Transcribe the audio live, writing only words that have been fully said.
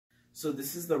So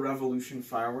this is the Revolution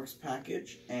fireworks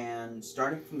package, and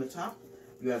starting from the top,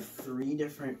 you have 3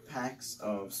 different packs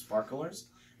of sparklers.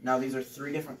 Now these are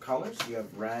 3 different colors. You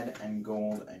have red and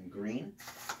gold and green,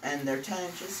 and they're 10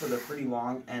 inches, so they're pretty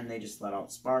long, and they just let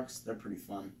out sparks. They're pretty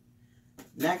fun.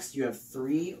 Next, you have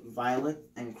 3 violet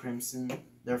and crimson.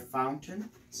 They're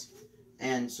fountains,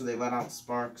 and so they let out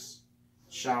sparks,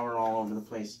 shower all over the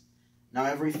place. Now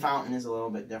every fountain is a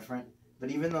little bit different, but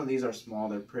even though these are small,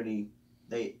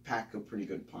 they pack a pretty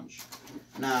good punch.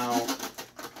 Now,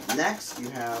 next you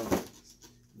have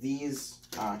these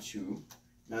 2.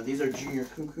 Now these are Junior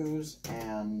Cuckoos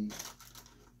and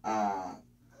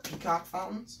Peacock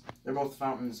fountains. They're both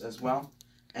fountains as well.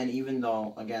 And even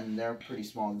though, again, they're pretty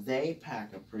small, they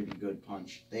pack a pretty good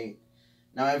punch.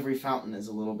 Now every fountain is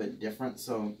a little bit different,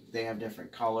 so they have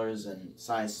different colors and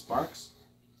size sparks.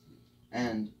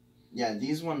 And yeah,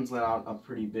 these ones let out a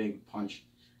pretty big punch.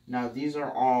 Now these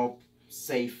are all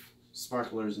safe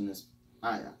sparklers in this,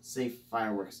 safe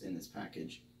fireworks in this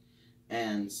package.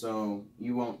 And so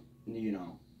you won't,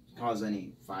 cause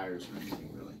any fires or anything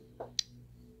really.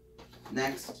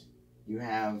 Next, you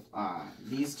have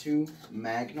these 2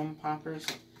 Magnum poppers.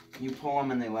 You pull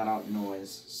them and they let out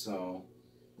noise, so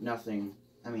nothing,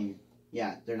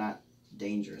 they're not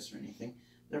dangerous or anything.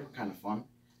 They're kind of fun.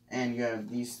 And you have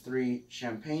these 3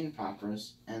 champagne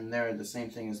poppers, and they're the same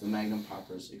thing as the Magnum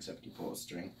poppers, except you pull a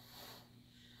string.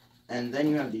 And then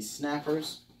you have these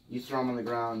snappers. You throw them on the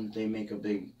ground, they make a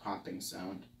big popping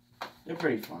sound. They're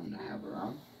pretty fun to have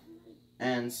around.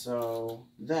 And so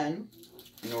then,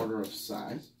 in order of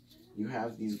size, you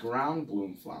have these ground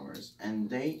bloom flowers, and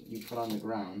you put on the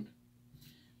ground,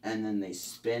 and then they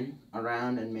spin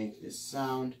around and make this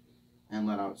sound and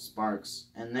let out sparks,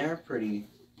 and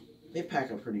they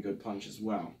pack a pretty good punch as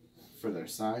well for their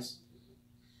size.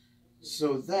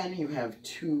 So then you have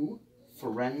 2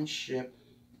 friendship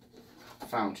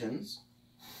fountains,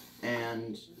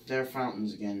 and they're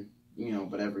fountains again,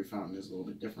 but every fountain is a little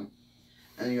bit different.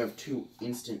 And then you have 2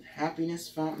 instant happiness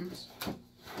fountains,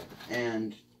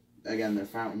 and again, they're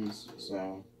fountains,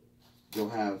 so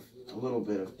you'll have a little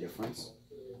bit of difference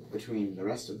between the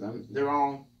rest of them. They're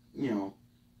all,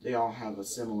 they all have a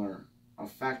similar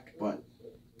effect, but,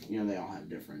 they all have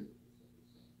different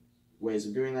ways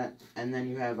of doing that. And then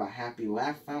you have a happy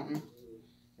laugh fountain.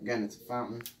 Again, it's a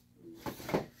fountain.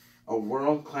 A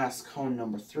world-class cone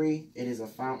number 3. It is a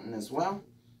fountain as well.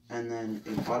 And then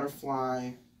a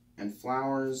butterfly and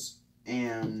flowers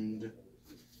and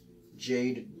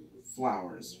jade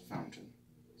flowers fountain.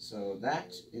 So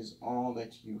that is all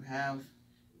that you have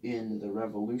in the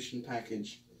Revolution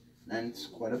package, and it's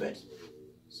quite a bit.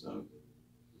 So